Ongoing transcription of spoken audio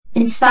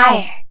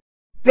Enspire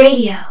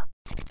Radio.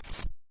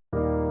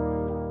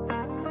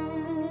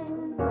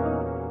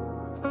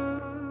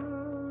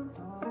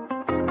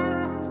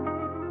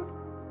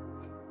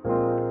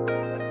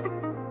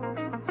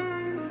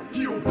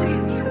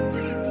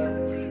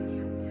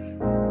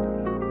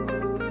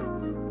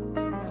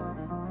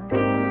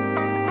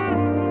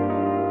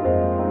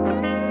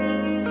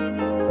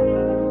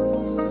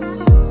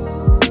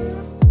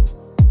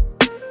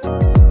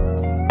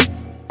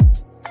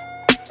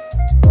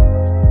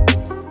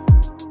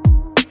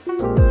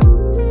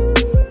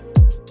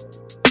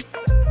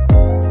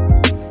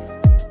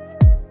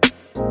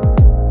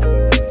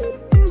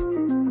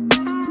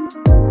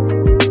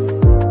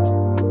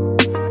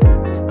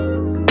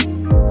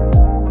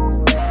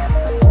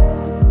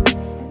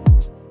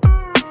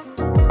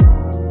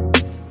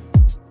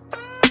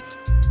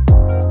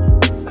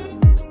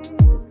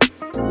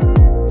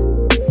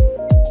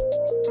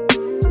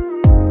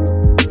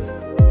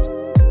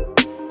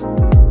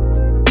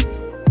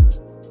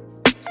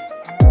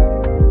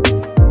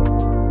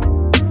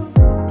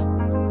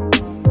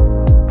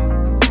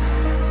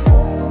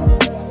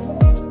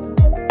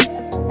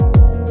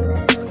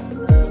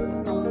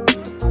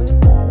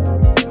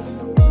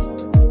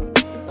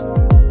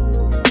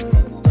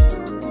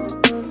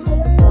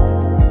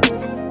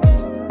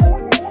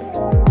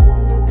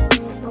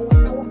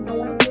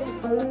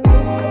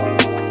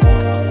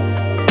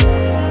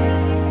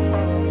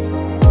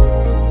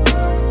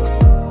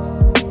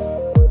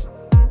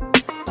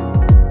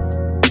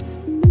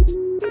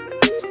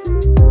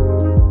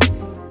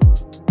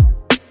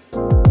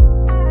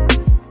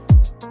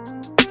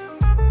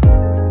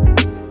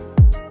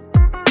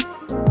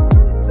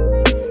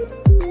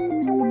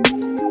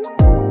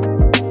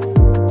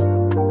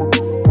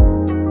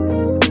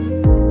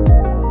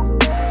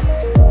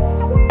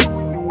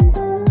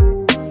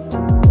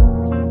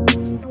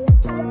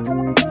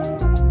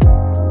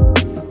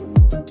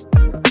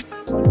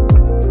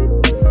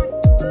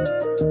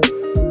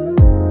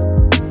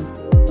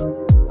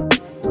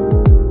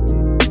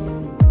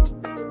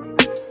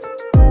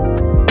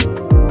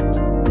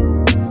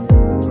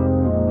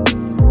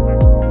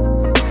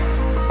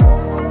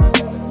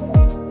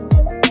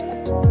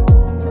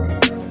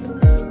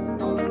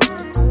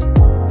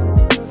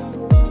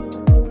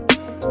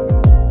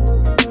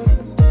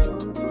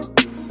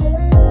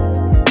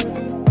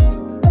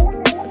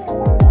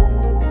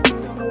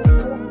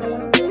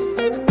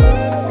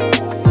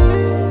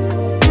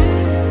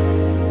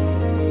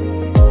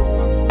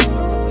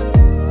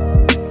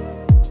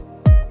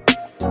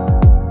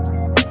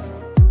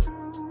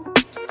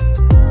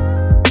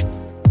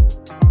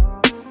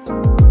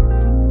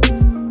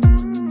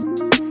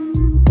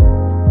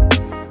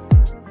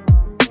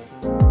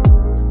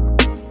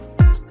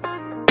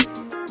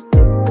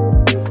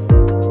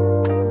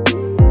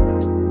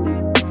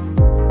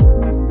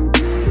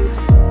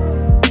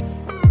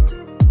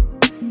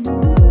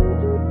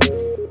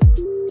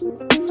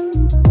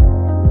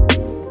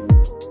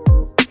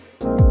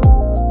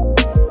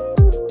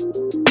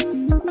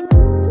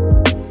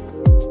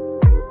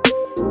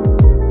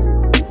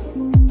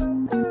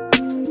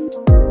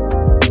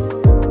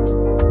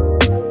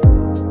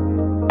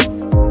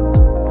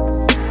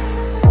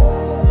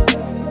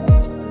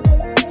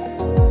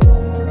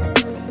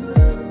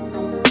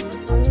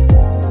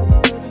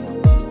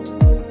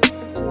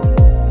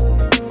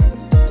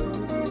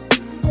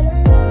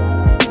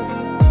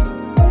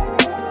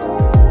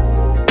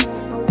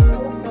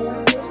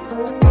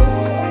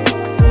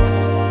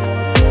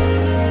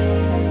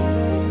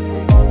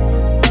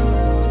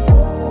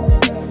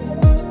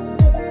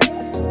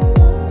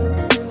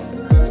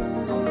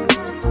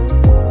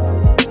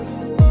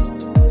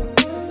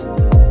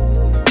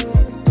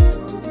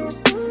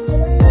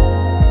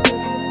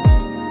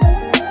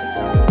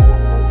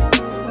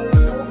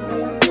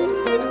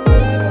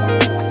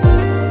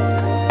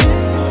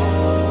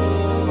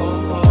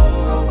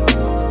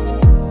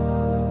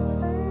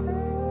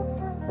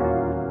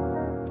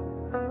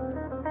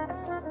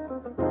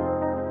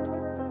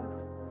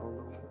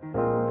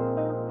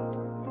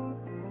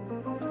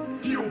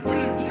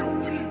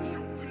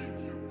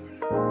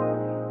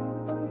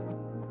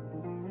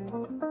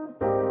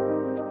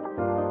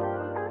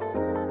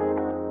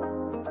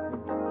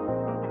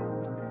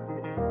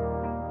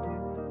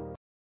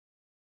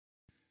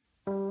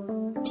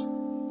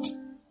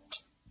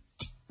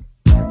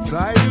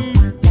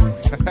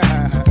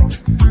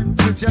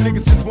 Since y'all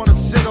niggas just wanna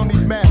sit on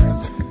these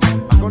masters,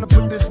 I'm gonna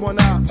put this one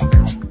out.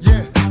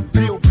 Yeah,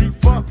 B.O.B.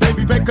 fuck,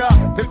 baby, wake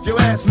up. If your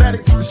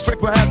asthmatic, the straight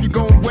will have you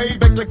going way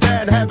back like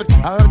that habit.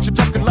 I heard you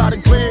talking loud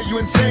and clear, you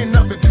ain't saying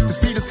nothing. The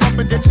speed is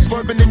pumping, get you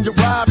swerving in your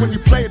ride when you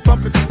play it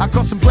bumping. I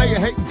call some player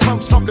hating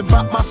punks talking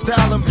about my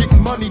style. I'm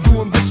getting money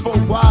doing this for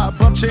a while.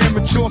 Bunch of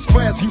immature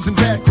squares using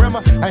bad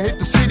grammar. I hit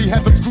the city,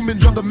 having screaming,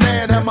 you're the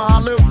man. Hammer,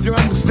 holler if you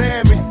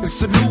understand me.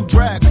 It's a new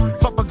drag.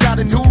 Papa got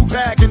a new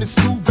bag and it's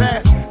too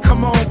bad.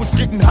 Come on, was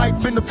getting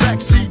hype in the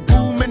backseat.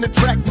 Boom in the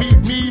track, meet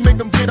me, make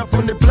them get up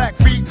on their black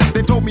feet.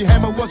 They told me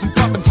Hammer wasn't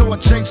popping, so I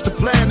changed the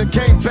plan and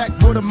came back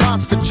with a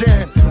monster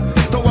jam.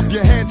 Throw up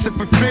your hands if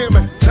you feel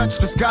me. touch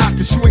the sky,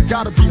 cause you ain't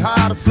gotta be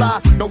high to fly.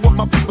 Know what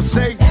my people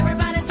say?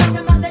 Everybody talking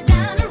about the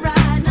down to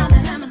ride. Now the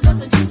hammer's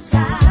busting too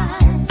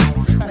tight.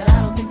 But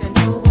I don't think they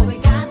know what we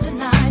got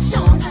tonight.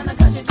 Show 'em hammer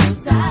cause you're too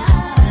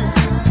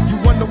tight. You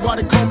wonder why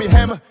they call me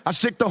Hammer? I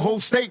shake the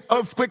whole state,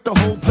 earthquake the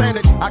whole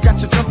planet. I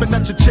got you jumping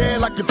at your chair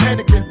like you're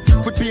panicking.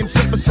 Quit being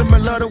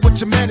similar to what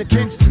your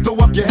mannequins. Throw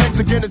up your hands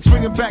again and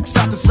swing it back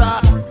side to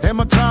side.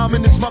 Hammer time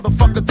in this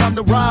motherfucker, time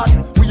to ride.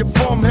 We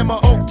inform Hammer,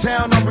 Oak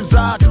Town, I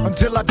reside.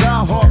 Until I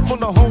die hard,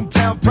 full of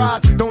hometown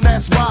pride. Don't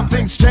ask why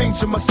things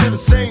change, am I still the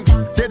same?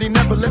 Daddy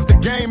never left the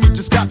game, he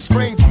just got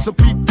strange. So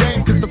peep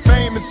game, cause the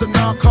fame is a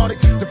narcotic.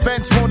 The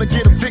fans wanna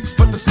get a fix,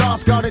 but the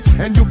stars got it.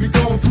 And you'll be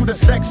going through the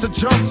stacks of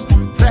jumps,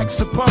 packs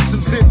of pumps,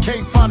 and still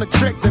can't find a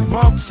trick that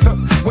bumps.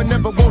 We're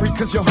never worried,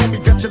 cause your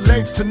homie got your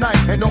legs tonight.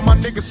 And all my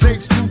niggas say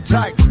it's too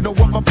tight. Know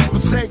what my people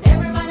say?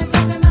 Everybody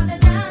talking about the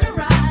down to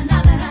ride.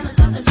 Now the hammer's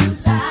busting too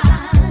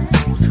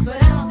tight. But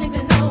I don't think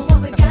they know what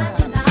we got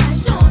tonight.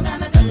 Show 'em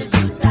hammer cause you're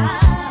too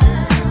tight.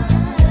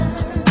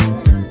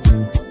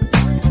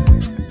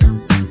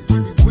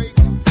 Way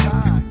too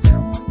tight.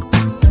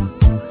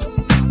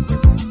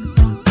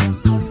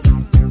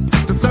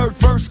 The third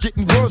verse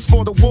getting worse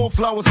for the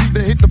wallflowers.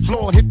 Either hit the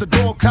floor or hit the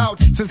door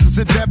couch. Since it's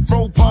a death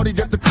row party,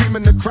 get the cream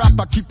in the crop.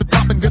 I keep it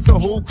poppin', get the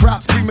whole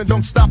crowd screaming.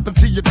 Don't stop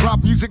until you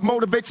drop. Music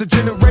motivates a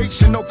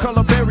generation. No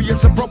color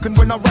barriers are broken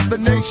when I rap the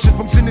nation.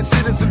 From senior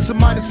citizens to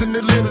minus in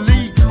the little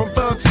league. From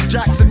thugs to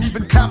Jackson,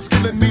 even cops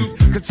killing me.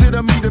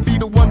 Consider me to be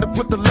the one to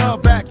put the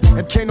love back.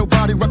 And can't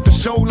nobody rock the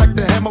show like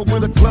the Hammer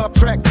with a club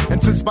track.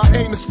 And since my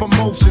aim is for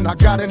motion, I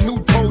got a new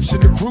potion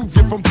to groove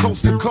you from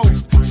coast to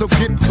coast. So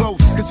get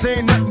close, cause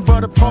ain't nothing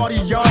but a party,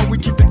 y'all. We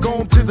keep it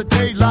going to the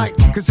daylight,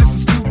 cause this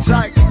is too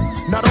tight.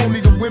 Not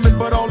only the women,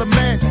 but all the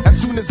men. As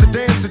soon as the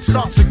dance, it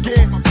starts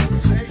again.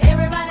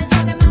 Everybody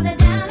talking about the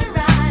down to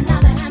ride. Now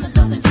the hammer's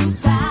busting too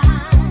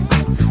tight.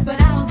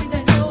 But I don't think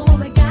they know what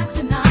we got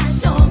tonight.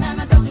 Show 'em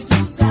hammer cause you're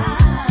too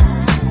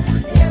tight.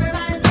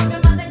 Everybody talking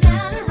about the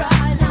down to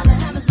ride. Now the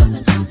hammer's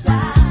busting too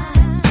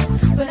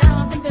tight. But I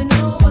don't think they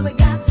know what we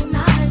got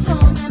tonight. Show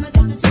 'em hammer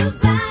cause you're too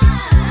tight.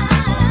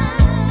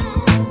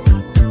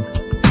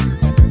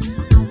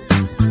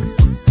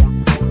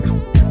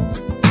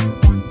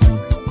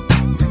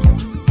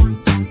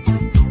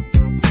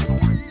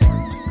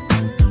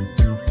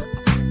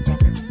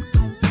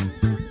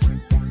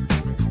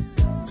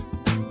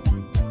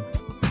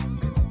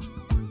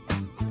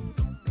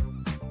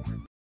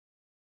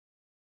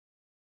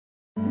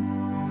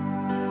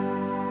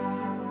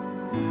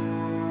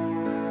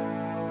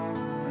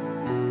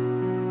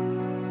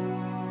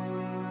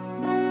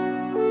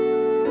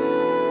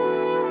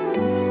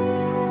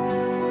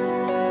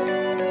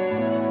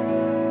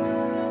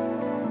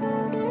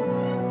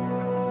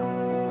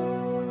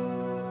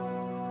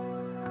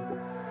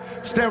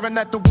 Staring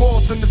at the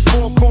walls in this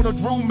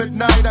four-cornered room at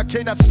night. I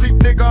cannot sleep,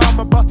 nigga, I'm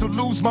about to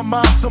lose my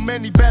mind. So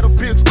many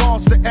battlefield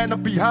scars to end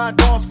up behind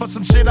bars for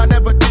some shit I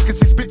never did, cause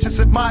these bitches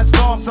admire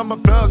stars. I'm a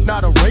thug,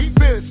 not a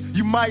rapist.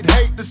 You might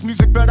hate this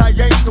music, but I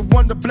ain't the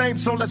one to blame.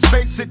 So let's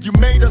face it, you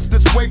made us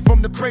this way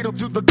from the cradle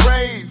to the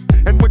grave.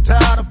 And we're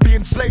tired of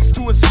being slaves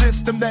to a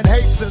system that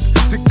hates us.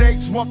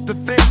 Dictates what to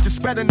think, you're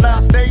spending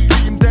last daily,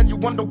 and then you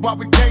wonder why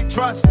we can't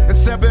trust.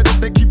 It's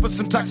evident they keep us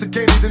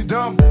intoxicated and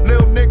dumb.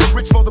 Little nigga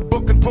rich for the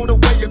book and put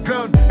away a gun.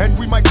 And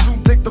we might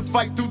soon take the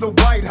fight through the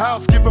White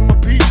House. Give them a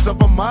piece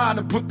of our mind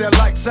and put their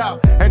lights out.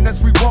 And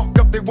as we walk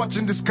up, they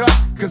watching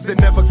disgust, cause they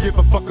never give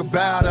a fuck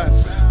about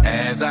us.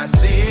 As I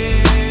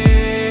sit,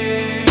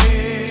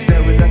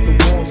 staring at the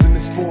walls in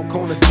this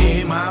four-corner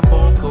in my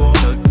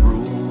four-cornered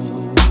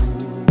room,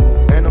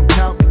 and I'm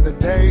counting the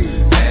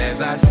days.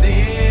 as I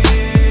sit,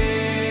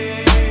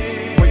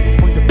 waiting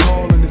for your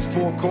call in this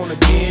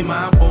four-cornered in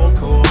my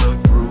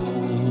four-cornered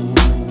room.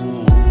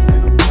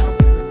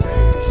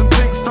 Some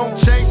things don't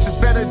change, it's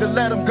better to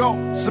let them go.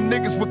 Some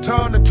niggas will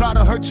turn and try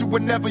to hurt you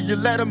whenever you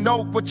let them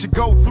know what you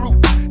go through.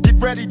 Get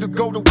ready to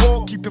go to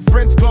war, keep your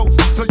friends close,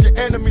 so your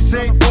enemies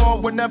ain't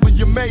fall. Whenever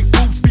you make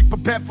moves, be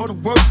prepared for the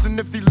worst. And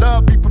if you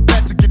love, be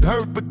prepared to get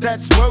hurt, but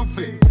that's worth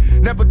it.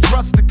 Never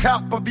trust the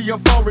cop or the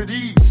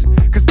authorities,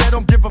 cause they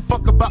don't give a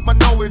fuck about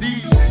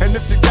minorities. And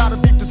if you gotta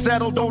beef to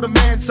settle, though the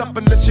man's up.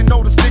 Unless you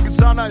know the nigga's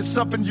honor is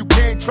something you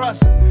can't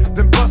trust,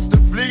 then bust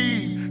and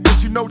flee.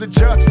 You know the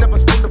judge never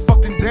spend a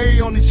fucking day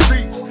on these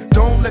streets.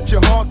 Don't let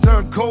your heart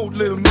turn cold,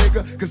 little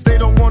nigga, cause they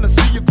don't wanna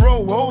see you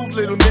grow old,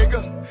 little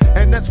nigga.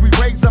 And as we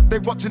raise up, they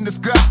watching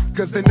disgust,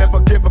 cause they never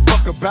give a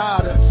fuck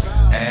about us.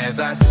 As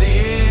I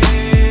sit,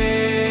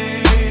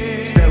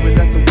 staring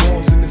at the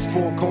walls in this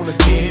four-cornered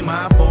in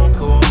my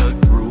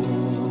four-cornered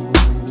room,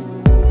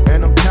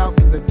 and I'm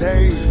counting the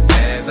days.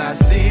 as I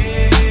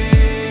sit,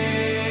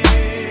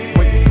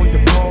 waiting for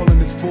your call in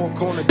this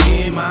four-cornered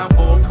in my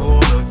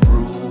four-cornered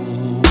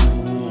room,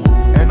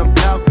 and I'm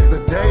counting the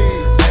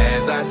days.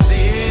 as I sit,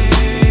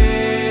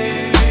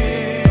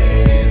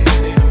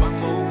 in my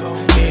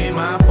four-cornered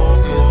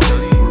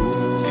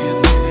room,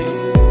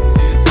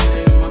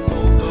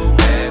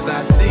 as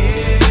I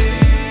sit,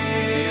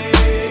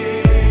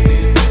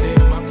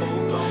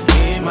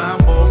 in my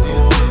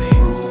four-cornered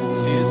room,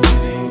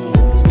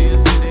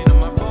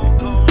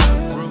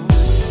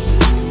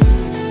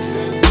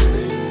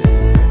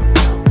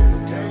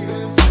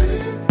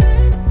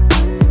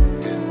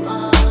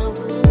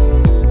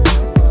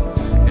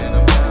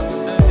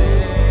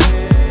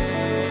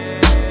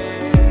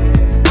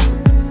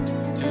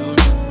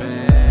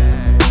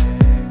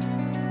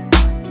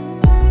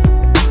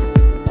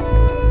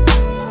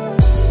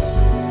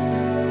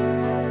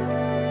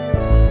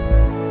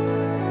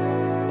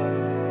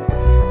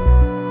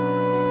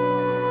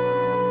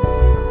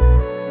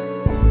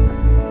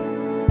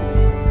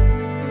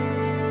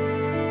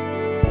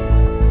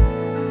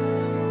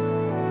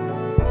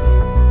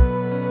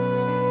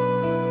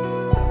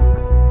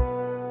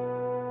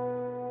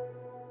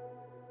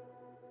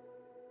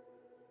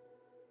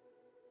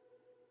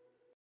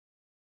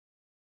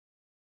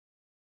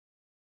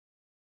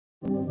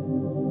 Hey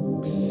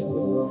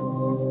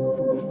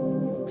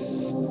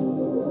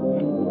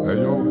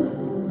yo,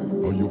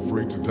 are you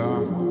afraid to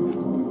die?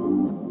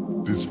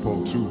 This is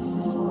part 2.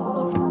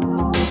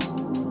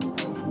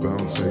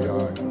 Bounce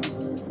AI.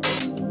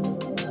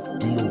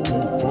 DOP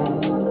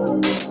funk.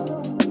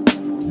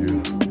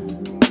 Yeah.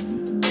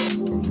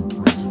 Are you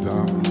afraid to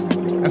die?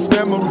 As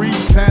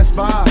memories pass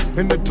by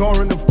in the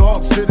torrent of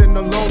thoughts, sitting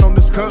alone on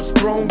this cursed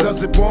throne,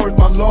 does it warrant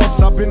my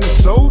loss? I've been a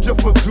soldier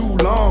for too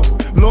long.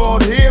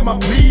 Lord, hear my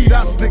plea.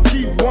 I still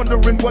keep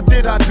wondering, what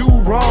did I do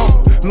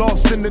wrong?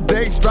 Lost in the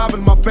days,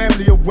 driving my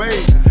family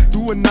away,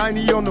 doing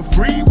 90 on the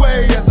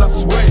freeway as I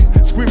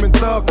sway, screaming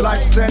thug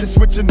life status,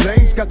 switching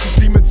lanes. Got these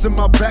demons in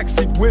my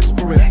backseat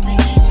whispering.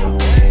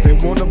 They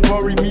wanna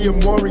bury me, I'm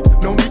worried,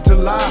 no need to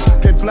lie.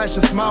 Can't flash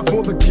a smile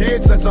for the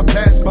kids as I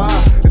pass by.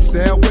 It's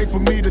their way for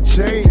me to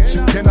change,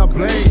 you cannot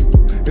blame.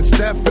 It's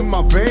death in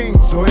my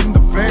veins, or in the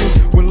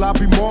vein. Will I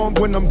be mourned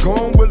when I'm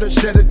gone? Will I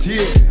shed a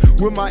tear?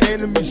 Will my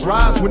enemies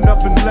rise with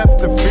nothing left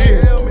to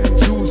fear?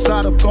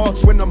 Suicidal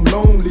thoughts when I'm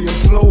lonely. I'm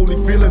slowly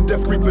feeling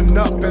death creeping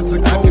up as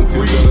a cold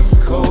breeze.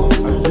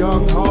 A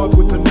young heart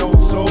with an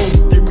old soul.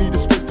 Give me the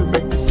strength to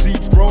make the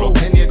seeds grow.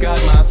 And you got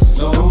my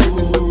soul. I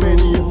witness the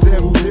many of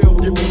them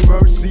killed. Give me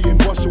mercy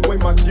and wash away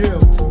my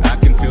guilt. I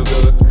can feel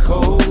the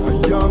cold.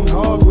 A young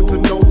heart with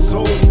an old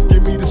soul.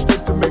 Give me the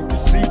strength to make the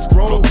seeds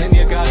grow. And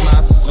you got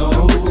my soul.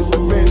 I witness the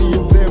many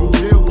of them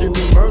killed. Give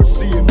me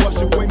mercy and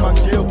wash away my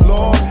guilt,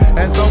 Lord.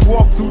 As I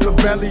walk through the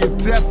valley of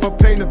death, I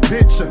paint a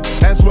picture.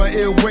 As we're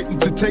ill waiting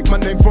to take my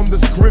name from the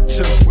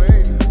scripture.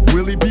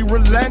 Will he be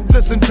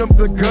relentless and jump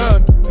the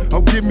gun?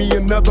 Or give me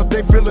another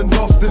day feeling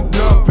lost and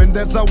numb? And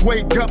as I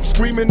wake up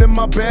screaming in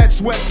my bed,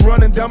 sweat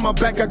running down my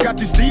back, I got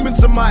these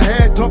demons in my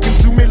head talking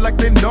to me like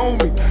they know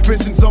me.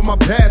 Visions of my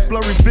past,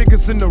 blurry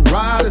figures in the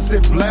ride as they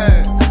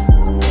blast.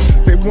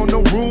 They want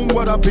no room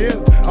what I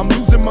built. I'm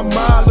losing my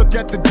mind. Look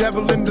at the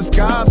devil in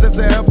disguise as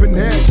a helping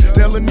hand,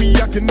 telling me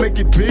I can make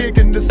it big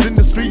in this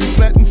industry. He's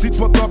planting seats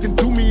while talking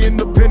to me in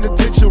the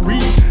penitentiary.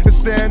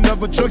 Is there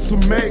another choice to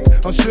make,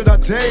 or should I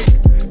take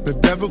the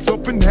devil's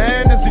open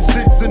hand as he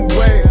sits and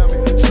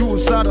waits?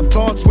 Suicidal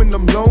thoughts when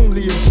I'm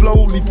lonely and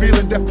slowly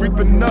feeling death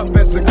creeping up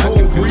as a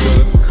cold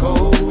breeze.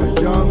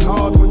 A young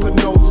heart with an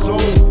old soul.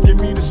 Give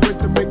me the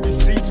strength to make these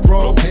seeds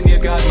grow. And you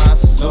got my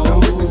soul. I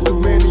witness the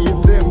many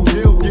of them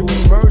killed. Give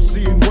me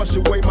mercy and wash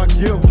away my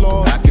guilt,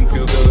 Lord. I can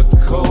feel the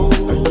cold.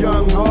 A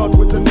young heart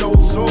with an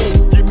old soul.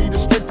 Give me the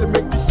strength to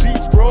make these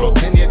seeds grow.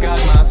 And you got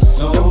my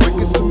soul. I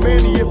witness the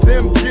many of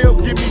them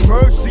killed. Give me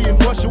mercy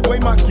and wash away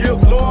my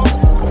guilt, Lord.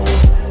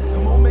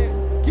 Come on,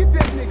 man. Get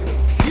that nigga.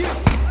 Yeah.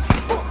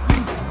 Fuck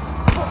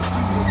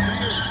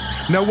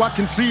you. Now I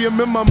can see him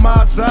in my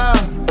mind's eye,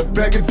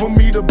 begging for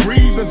me to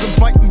breathe as I'm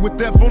fighting with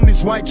death on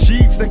these white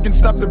sheets. They can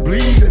stop the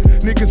bleeding.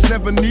 Niggas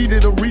never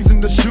needed a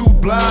reason to shoot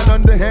blind.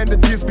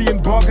 Underhanded kids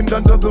being bargained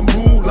under the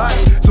moonlight.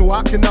 So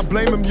how can I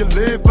blame him? You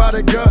live by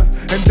the gun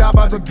and die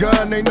by the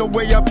gun. Ain't no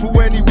way up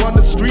for anyone.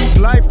 The street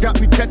life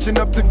got me catching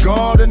up to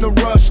God in a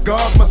rush.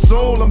 Guard my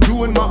soul, I'm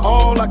doing my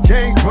all, I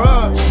can't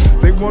budge.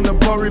 They wanna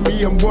bury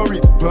me, I'm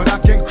worried, but I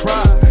can't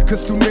cry.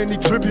 Cause too many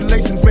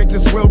tribulations make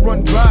this well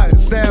run dry.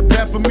 It's that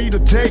path for me to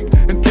take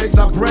in case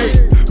I break.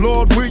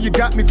 Lord, will you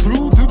got me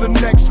through to the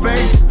next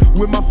phase?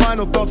 Will my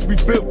final thoughts be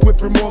filled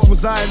with remorse?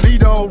 Was I a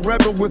leader or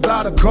rebel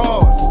without a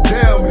cause?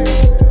 Tell me.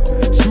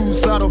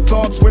 Suicidal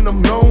thoughts when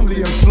I'm lonely.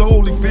 I'm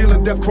slowly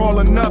feeling death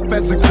crawling up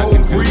as a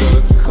cold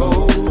breeze.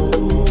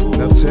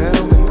 Now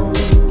tell me,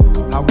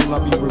 how will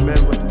I be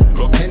remembered?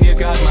 And you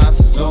got my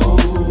soul.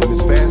 In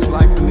this fast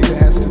life, a nigga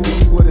has to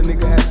do what a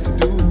nigga has to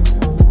do.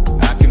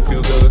 I can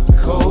feel the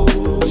cold.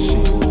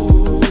 Shit,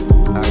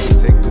 I can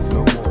take this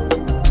no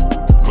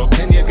more.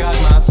 And you got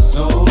my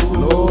soul.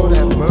 Lord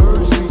have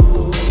mercy.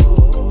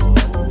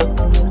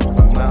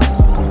 I'm out.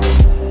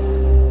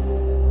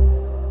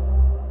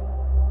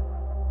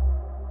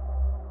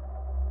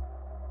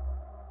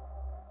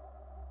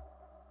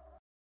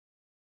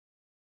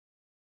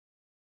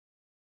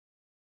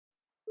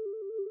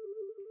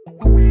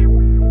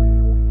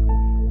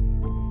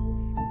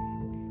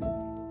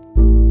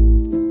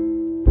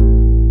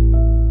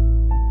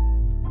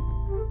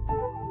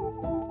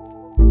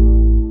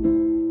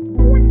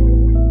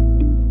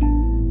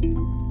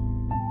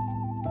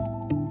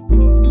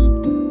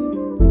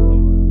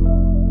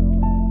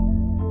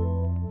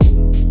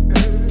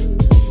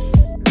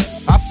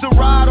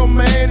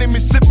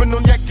 Sipping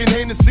on yak and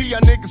Hennessy,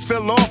 y'all niggas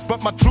fell off,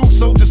 but my true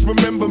soldiers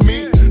remember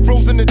me.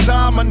 Frozen in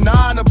time, a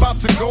 9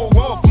 about to go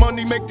off.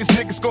 Money make these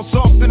niggas go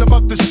soft and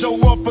about to show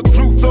off a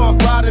true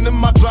thug riding in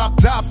my drop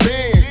top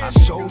Benz. I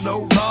show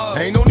no love.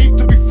 Ain't no need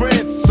to be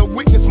friends, so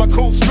witness my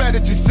cold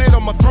strategy. Sit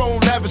on my throne,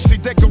 lavishly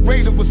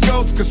decorated with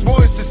skulls. Cause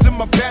royalties in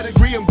my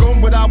pedigree, I'm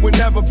going where I would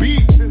never be.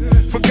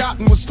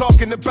 Forgotten was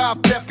talking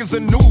about death, cause I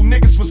knew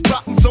niggas was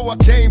plotting, so I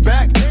came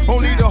back.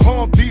 Only to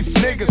harm these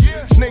niggas.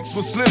 Snakes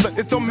will slither,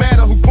 it don't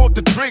matter who pulled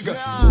the trigger.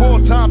 War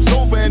time's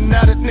over, and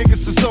now that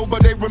niggas are sober,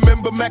 they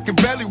remember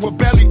Machiavelli, where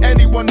barely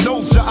anyone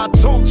knows ya. I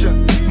told ya,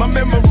 my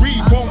memory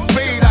won't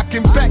fade. I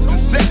came back to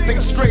set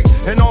things straight,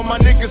 and all my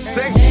niggas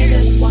say,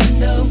 Niggas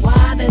wonder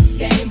why this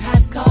game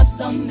has come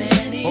so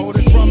many All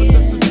the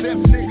promises is death,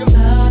 nigga.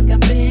 Stuck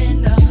up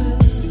in the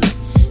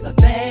hood, but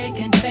they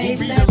can face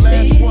Who be that the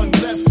last fear. one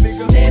left,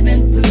 nigga?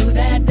 Living through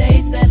that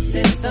days as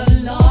if the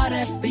Lord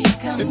has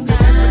become If you're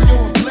living,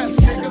 you're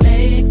blessed, gotta nigga.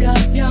 make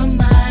up your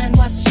mind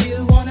what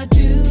you wanna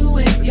do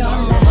with your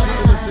life.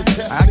 Hustle is a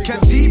test, I can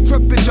deep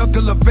grip and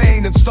juggle a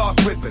vein and start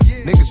gripping.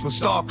 Niggas will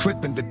start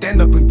crippin', but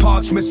then up in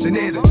parts missing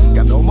it.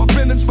 Got no more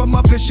feelings, but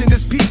my vision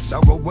is peace. I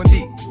roll one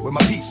deep with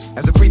my peace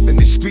as I creep in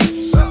the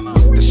streets.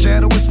 The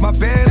shadow is my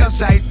bed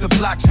as I hit the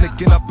blocks,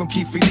 nicking up on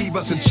Keefe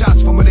Levers and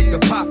shots from a nigga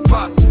pop.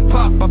 I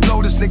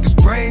blow this nigga's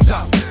brains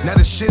out. Now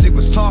the shit he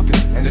was talking,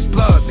 and his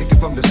blood leaking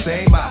from the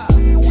same eye.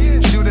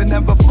 Shoulda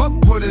never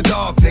fucked with a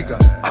dog, nigga.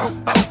 Oh.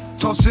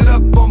 Toss it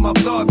up on my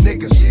thug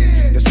niggas.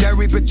 The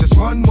scary bitches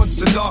run once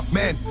the dark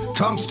man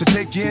comes to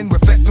take you in,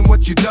 reflecting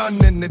what you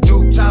done. In the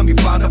due time, you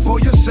find out for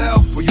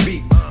yourself who you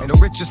meet. And the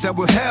riches that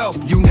will help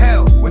you in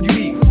hell when you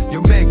meet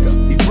your maker.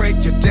 He break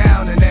you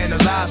down and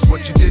analyze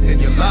what you did in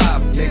your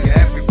life. Nigga,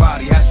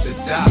 everybody has to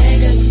die.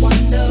 Niggas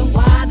wonder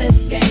why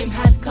this game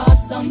has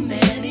caused so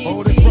many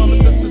All the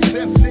promises is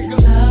death, nigga.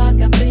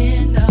 Stuck up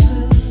in the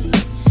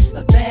hood,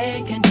 but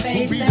they can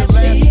face Who be that the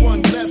last fear.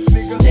 one left,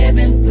 nigga?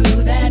 Living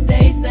through that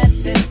days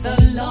as if the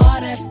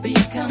Lord has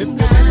become If you're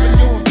living,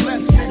 you're mine.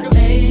 blessed, Gotta nigga.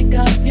 make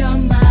up your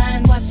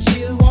mind what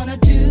you wanna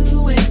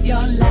do with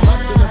your life.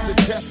 Hustle is a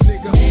test,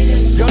 nigga.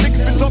 Yo,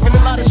 niggas been talking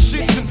a lot of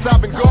shit since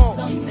I've been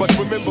gone. But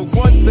remember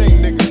one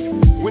thing, nigga.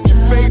 When you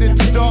fade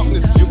into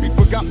darkness, you'll be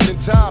forgotten in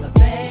time.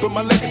 But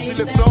my legacy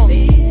lives on.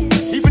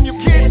 Even your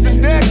kids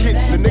and their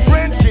kids and their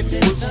grandkids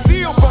will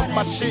still bump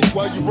my shit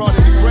while you rot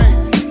in the grave.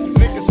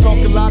 Niggas talk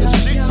a lot of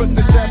shit, but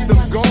this have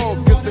them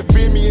gone. Cause they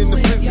fear me in the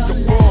physical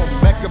form.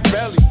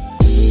 Machiavelli.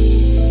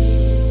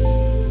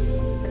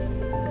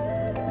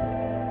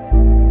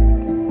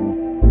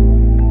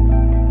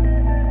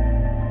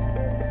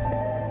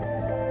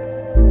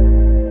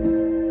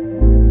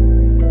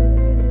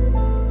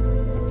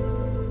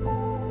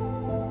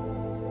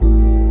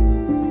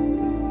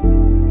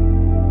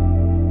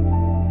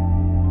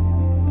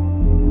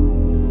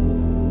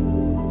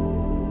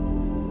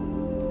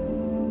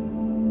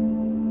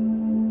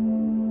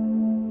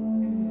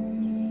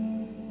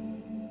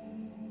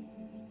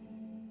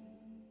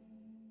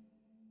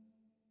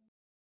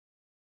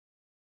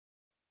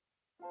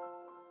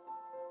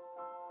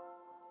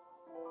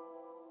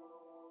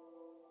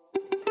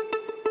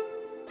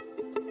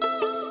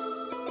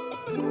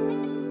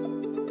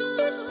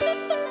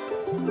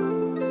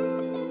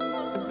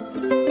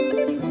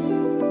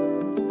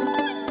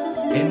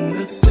 In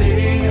the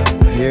city of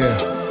Yeah,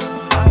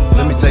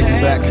 let me take you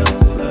back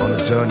on a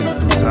journey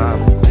through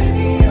time. With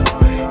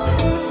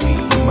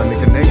my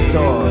nigga Nate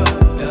Dogg.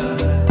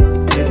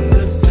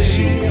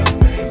 Shit.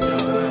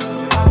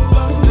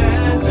 Let's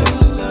do this.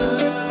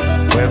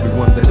 For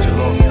everyone that you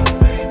lost.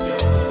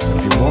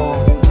 If you want,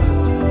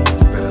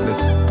 you better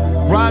listen.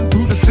 Riding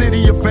through the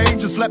city of fame,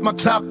 just let my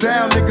top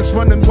down. Niggas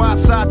running wild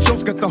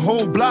sideshows, got the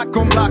whole block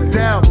on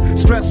lockdown.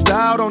 Stressed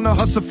out on the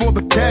hustle for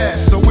the cash.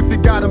 So if you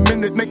got a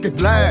minute, make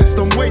it last.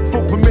 Don't wait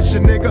for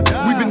permission, nigga.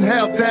 We've been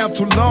held down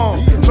too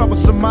long.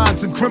 Troublesome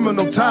minds and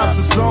criminal times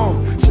is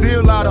on.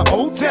 Still out of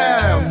Old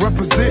Town,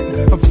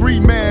 representing a free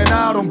man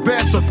out on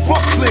bed. So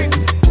fuck click.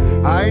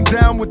 I ain't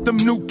down with them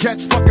new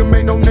cats, fucking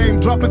ain't no name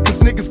dropping,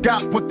 cause niggas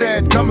got what they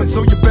had coming,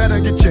 so you better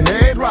get your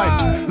head right.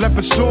 Left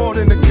it short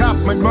and the cop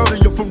might murder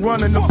you for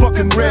running the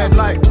fucking red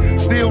light.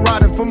 Still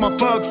riding for my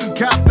thugs and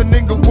cop the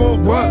nigga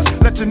world works.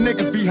 Let your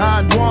niggas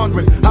behind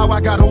wandering. How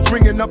I got hoes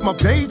ringing up my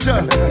pager.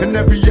 In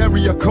every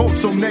area code,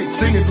 so Nate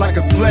singing like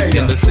a player.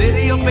 In the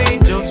city of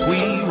angels, we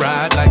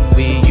ride like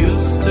we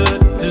used to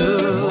do.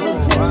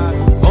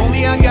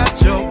 Homie, I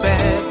got your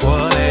back,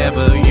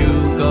 whatever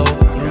you go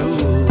through.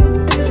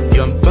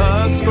 Young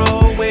thugs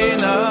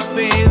growing up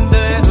in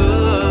the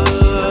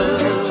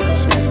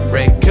hood,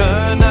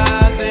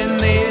 recognizing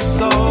it's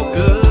so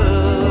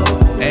good.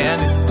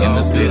 And it's in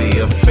the city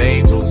of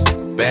angels,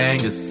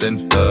 bangers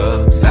and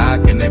thugs. How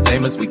can they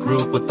blame us? We grew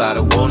up without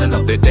a warning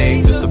of the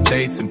dangers of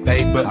chasing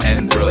paper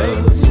and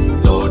drugs.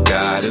 Lord,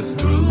 guide us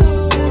through.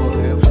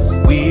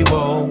 We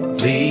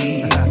won't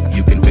leave.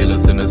 You can feel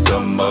us in the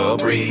summer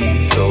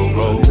breeze. So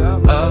roll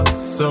up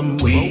some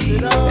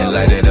weed and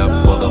light it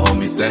up for the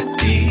homies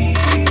at ease.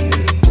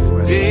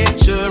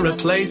 Picture a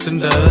place in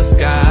the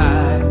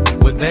sky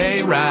where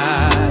they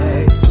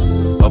ride.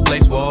 A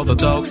place where all the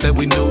dogs that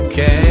we knew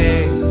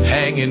came,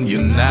 hang and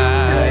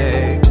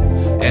unite.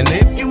 And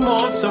if you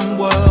want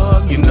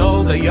someone, you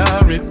know they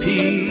are at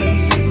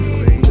peace.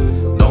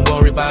 Don't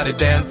worry about a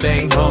damn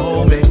thing,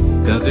 homie,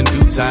 cause in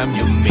due time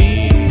you'll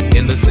meet.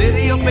 In the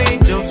city of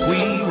angels, we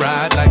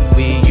ride like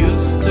we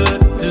used to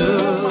do.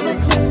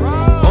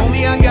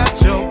 Homie, I got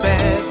your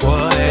back,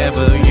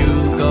 whatever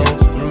you go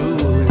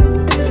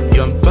through.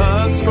 Young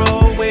thugs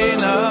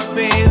growing up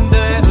in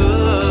the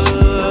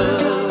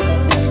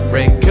hood,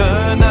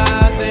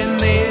 recognizing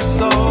it's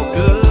so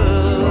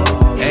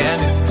good,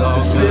 and it's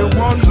all Still good.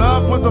 one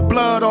love for the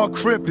blood or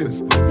start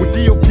crippin'. With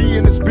D.O.P.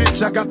 and this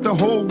bitch, I got the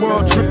whole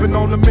world trippin'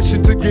 on a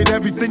mission to get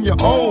everything you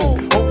owe.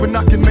 Hoping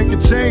I can make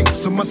a change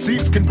so my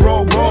seeds can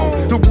grow.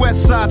 The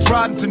west side's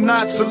riding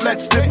tonight, so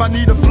let's dip. I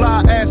need a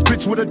fly ass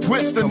bitch with a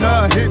twist in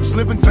her hips.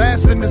 Living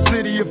fast in the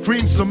city of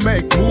dreams, so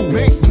make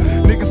moves.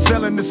 Niggas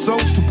selling their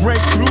souls to break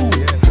through.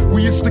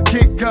 We used to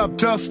kick up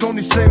dust on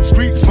these same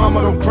streets.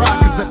 Mama, don't cry,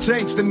 cause I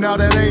changed and now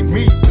that ain't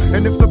me.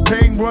 And if the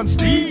pain runs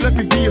deep, let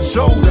me be a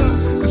shoulder.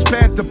 This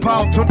panther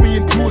power turned me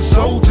into a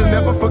soldier.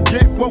 Never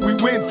forget what we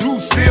went through,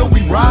 still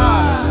we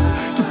rise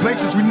to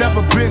places we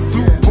never been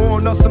through.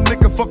 Pouring us some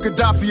liquor for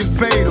Gaddafi and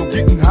Fatal.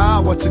 Getting high,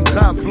 watching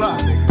time fly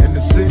in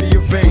the city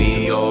of angels.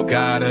 We all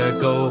gotta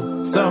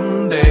go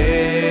someday,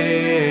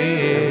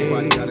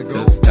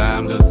 cause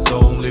time does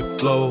only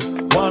flow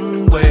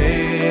one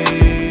way.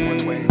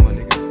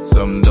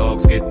 Some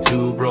dogs get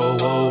to grow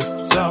old,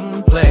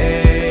 some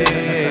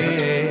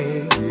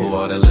play.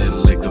 Pour a little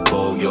liquor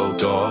for your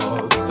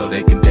dogs, so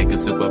they can take a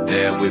sip up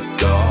there with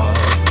God.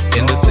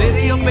 In the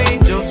city of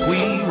angels,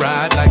 we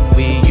ride like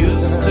we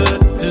used to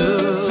do.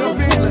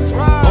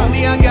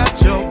 Homie, I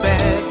got your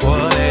back,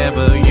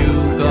 whatever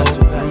you go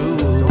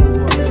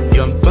through.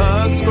 Young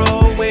bucks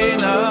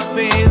growing up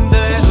in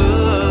the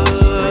hood,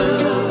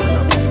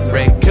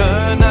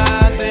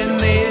 recognizing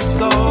it's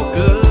all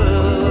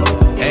good,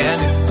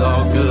 and it's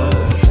all good.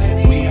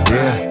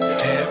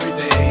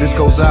 This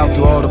goes out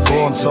to all the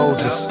fallen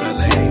soldiers.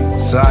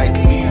 Psych,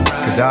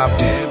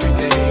 Gaddafi,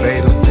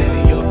 Fatal,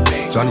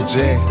 Johnny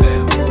J.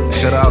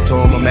 Shout out to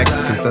all my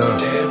Mexican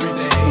thugs.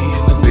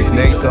 Big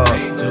Nate Dogg,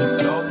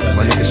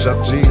 my nigga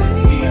Chuck G.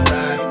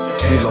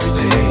 We lost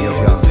too many of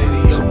y'all,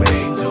 too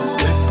many.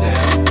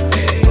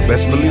 But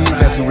best believe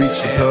as we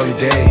reach the pearly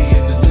gates,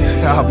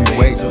 I'll be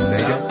waiting,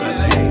 nigga.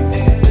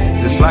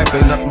 This life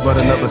ain't nothing but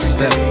another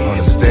step on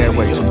the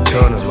stairway to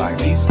eternal life.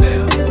 So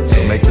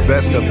make the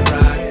best of it.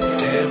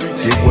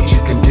 Get what you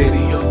can get,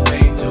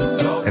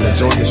 and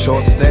enjoy your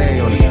short stay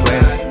on this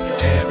planet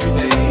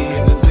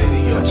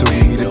until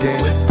we meet again.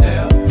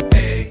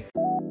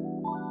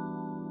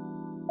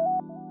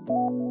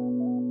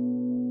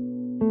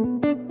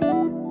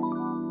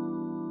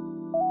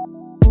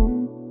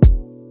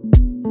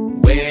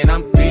 When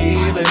I'm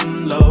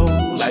feeling low,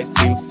 life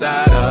seems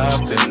out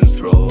of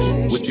control.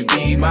 Would you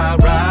be my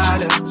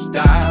ride or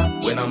die?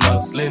 When I'm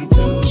hustling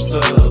to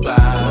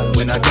survive,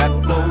 when I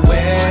got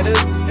nowhere to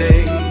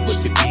stay,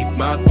 would you keep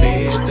my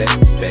fears at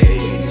bay?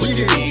 Would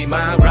you be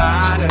my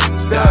ride or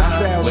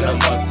die? When I'm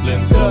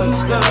hustling to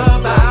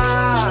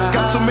survive.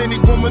 Got so many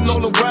women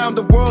all around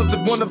the world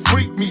that wanna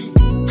freak me,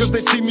 cause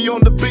they see me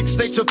on the big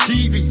stage of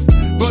TV.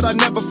 But I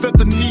never felt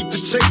the need to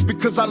chase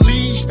because I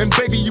lead. And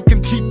baby, you can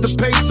keep the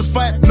pace. If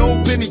I had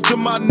no penny to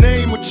my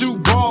name, would you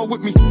ball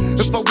with me?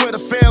 If I were to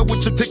fail,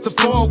 would you take the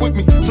fall with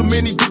me? So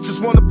many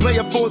bitches wanna play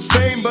it for his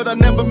fame, but I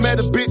never met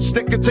a bitch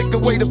that could take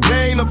away the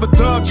pain of a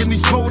thug in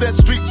these cold ass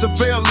streets of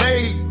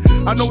LA.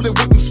 I know they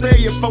wouldn't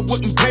stay if I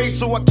wouldn't pay,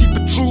 so I keep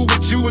it true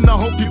with you, and I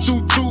hope you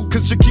do too.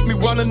 Cause you keep me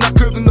running, I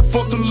couldn't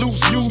afford to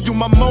lose you. You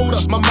my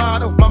motor, my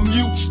motto, my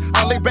muse.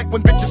 I lay back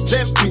when bitches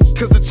tempt me,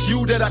 cause it's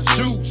you that I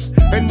choose.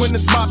 And when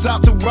it's my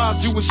time to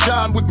rise, you will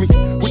shine with me.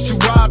 Would you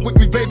ride with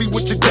me, baby?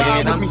 Would you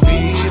die with me? When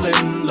I'm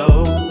feeling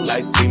low,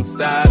 life seems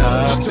out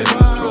of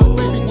control.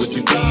 Would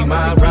you be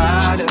my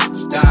ride or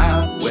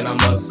die? When I'm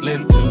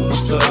hustling to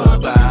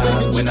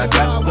survive, when I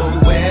got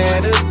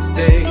nowhere to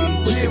stay,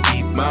 would you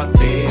keep my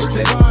fears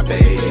at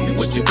bay?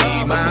 Would you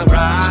be my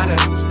ride or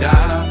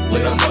die?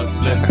 When I'm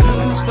hustling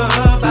to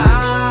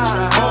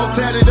survive. All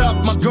tatted up,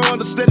 my gun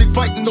is steady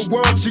fighting the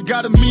world. She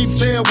got a means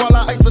there while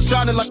our eyes are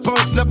shining like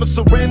pearls, never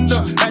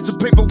surrender. Had to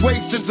pave a way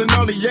since an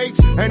early age,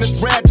 and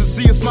it's rad to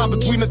see a smile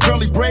between the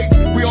curly braids.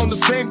 We on the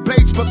same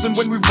page, bustin'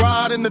 when we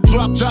ride in the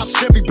drop top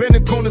Chevy,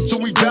 bending corners till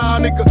we die,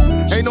 nigga.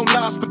 Ain't no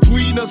lies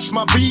between us,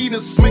 my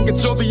Venus, making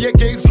sure the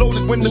AK's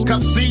loaded when the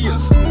cops see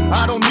us.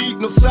 I don't need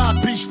no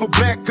side piece for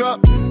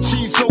backup.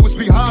 She's always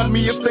behind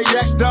me if they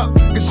act up,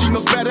 cause she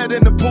knows better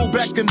than to pull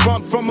back and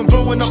run from them.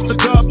 Blowing up the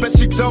dub as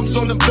she dumps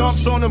on them,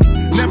 dumps on them.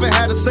 Never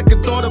had a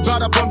second thought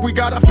about our bun, we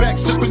got our back,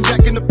 sipping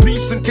back in the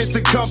piece in case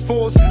they come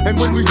for us. And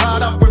when we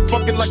hide out, we're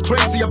fucking like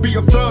crazy. I'll be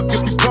a thug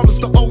if you promise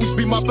to always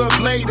be my third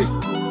lady.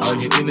 Are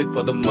you in it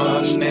for the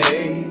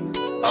money?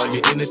 Are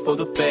you in it for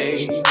the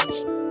fame?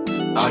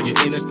 Are you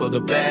in it for the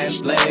bad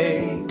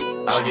play?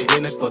 Are you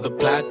in it for the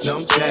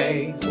platinum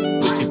chains?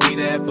 Would you be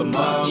there if I'm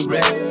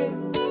hungry?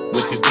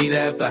 Would you be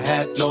there if I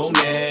had no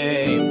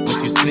name?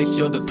 Would you snitch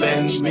or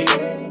defend me?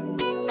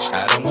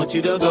 I don't want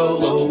you to go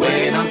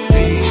away. When I'm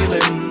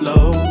feeling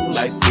low,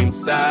 life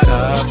seems out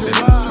of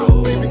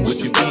control. Would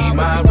you be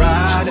my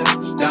ride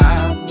or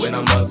die? When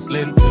I'm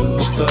hustling to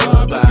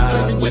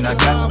survive, when I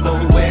got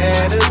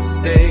nowhere to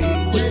stay,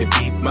 would you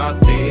keep my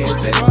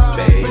fears at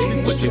bay?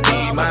 Would you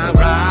be my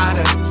ride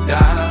or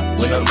die?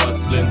 When I'm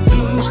hustling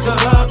to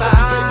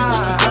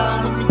survive.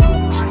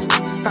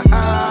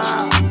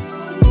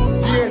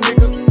 Yeah,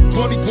 nigga,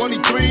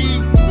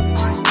 2023,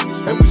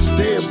 and we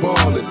still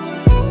ballin'.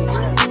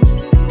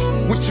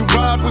 Would you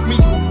ride with me?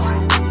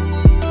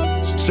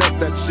 Check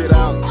that shit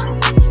out.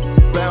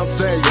 Bounce,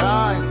 hey,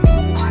 alright.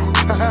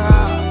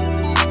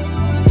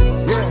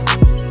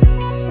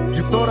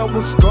 I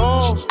was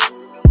gone,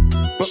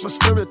 but my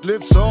spirit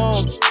lives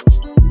on.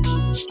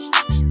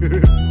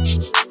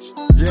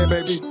 Yeah,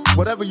 baby,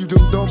 whatever you do,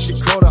 don't get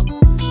caught up,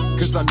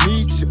 cause I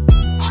need you.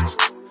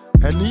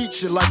 I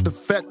need you like the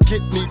fat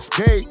kid needs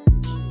cake.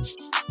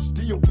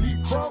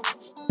 D.O.P. funk.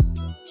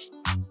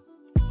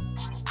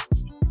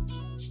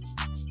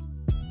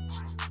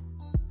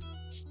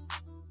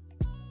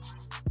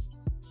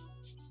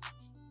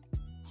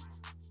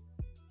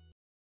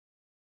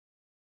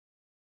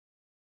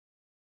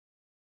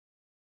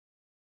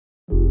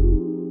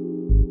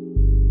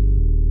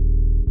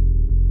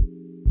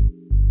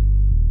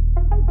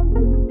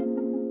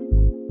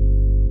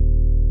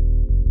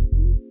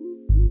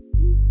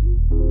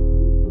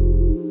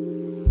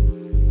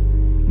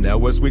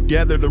 Now as we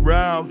gathered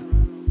around,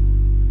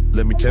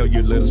 let me tell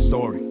you a little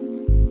story.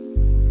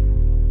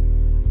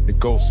 It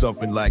goes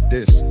something like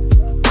this.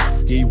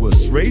 He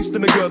was raised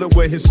in a gutter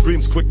where his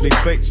dreams quickly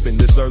fades. In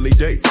his early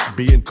days,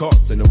 being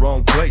caught in the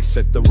wrong place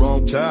at the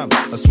wrong time.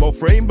 A small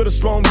frame but a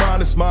strong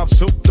mind. His mom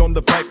soaked on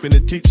the pipe and the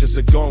teachers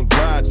had gone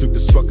blind to the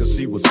struggles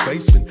he was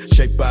facing,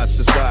 shaped by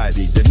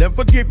society. They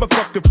never gave a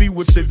fuck if he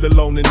would sit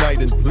alone at night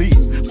and plead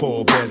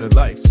for a better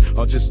life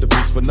or just a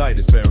peaceful night.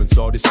 His parents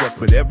already slept,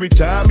 but every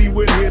time he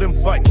would hear them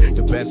fight,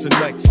 the passing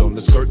lights on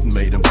the curtain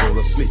made him fall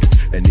asleep.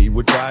 And he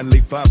would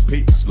finally find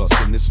peace,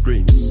 lost in his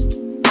dreams,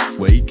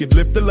 where he could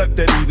live the life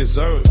that he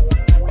deserved,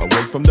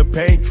 away from the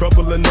pain,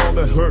 trouble, and all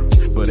the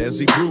hurt. But as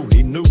he grew,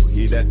 he knew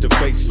he'd had to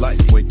face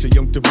life. Way too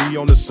young to be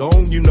on his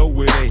own, you know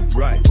it ain't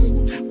right.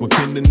 What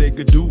can the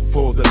nigga do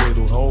for the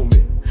little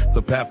homie?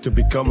 The path to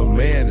become a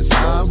man is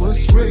I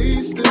was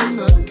raised in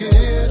the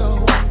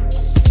ghetto.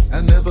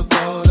 I never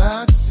thought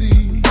I'd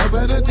see a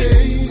better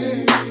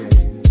day.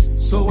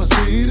 So I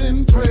stayed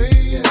and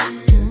prayed.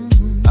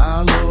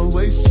 I'll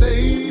always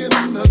stay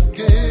in the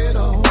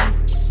ghetto,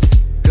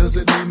 cause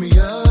it made me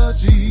a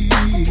G.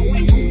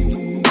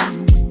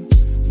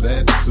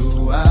 That's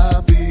who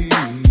I be.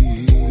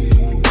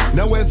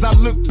 Now as I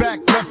look back,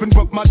 nothing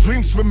but my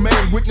dreams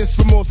remain. Witness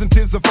remorse and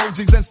tears of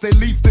OGs as they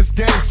leave this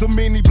game. So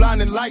many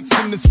blinding lights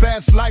in this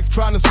fast life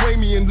trying to sway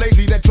me. And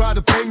lately they try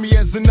to pay me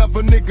as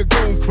another nigga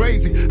going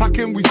crazy. How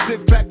can we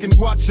sit back and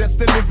watch as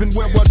they're living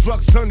where our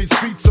drugs turn these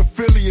streets of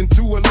Philly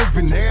into a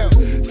living hell?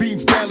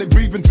 Fiends barely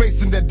breathing,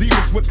 facing their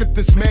demons. What could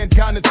this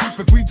mankind achieve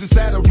if we just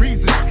had a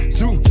reason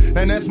to?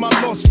 And as my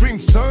lost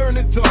dreams turn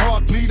into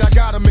heartbeat, I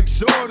gotta make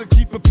sure to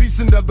keep a piece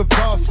into the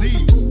car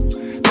seat.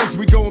 Cause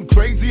we going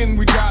crazy and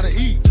we gotta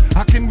eat.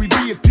 How can we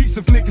be at peace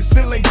if niggas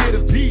still ain't get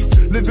a piece?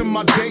 Living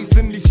my days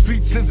in these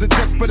streets is a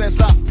test, but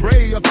as I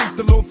pray, I thank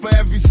the Lord for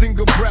every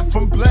single breath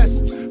I'm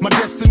blessed. My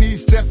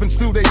destiny's deaf and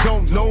still they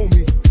don't know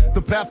me.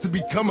 The path to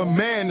become a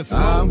man is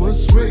I long.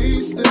 was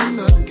raised in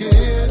the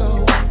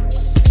ghetto.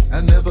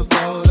 I never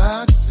thought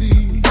I'd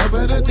see a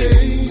better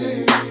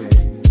day.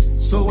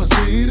 So I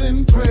stayed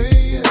and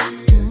prayed.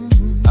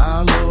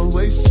 I'll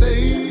always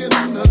stay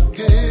in the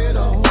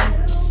ghetto,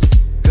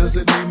 cause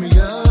it made me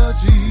a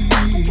G.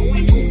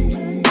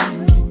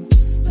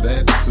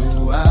 That's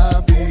who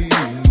I be.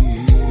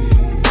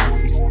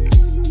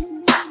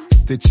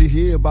 Did you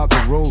hear about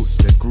the rose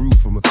that grew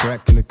from a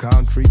crack in the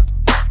concrete?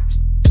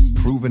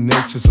 Proving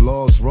nature's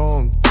laws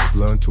wrong,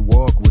 learn to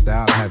walk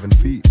without having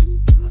feet.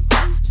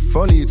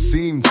 Funny it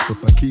seems,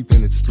 but by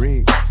keeping its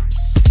dreams,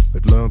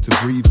 it learned to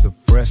breathe the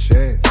fresh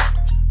air.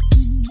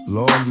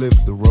 Long live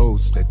the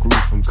rose that grew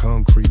from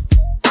concrete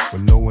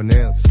when no one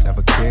else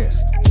ever cared.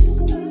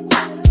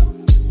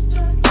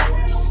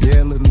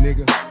 Yeah, little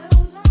nigga,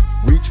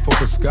 reach for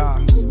the sky.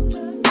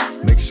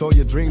 Make sure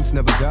your dreams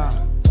never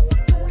die,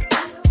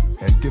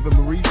 and give him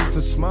a reason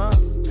to smile.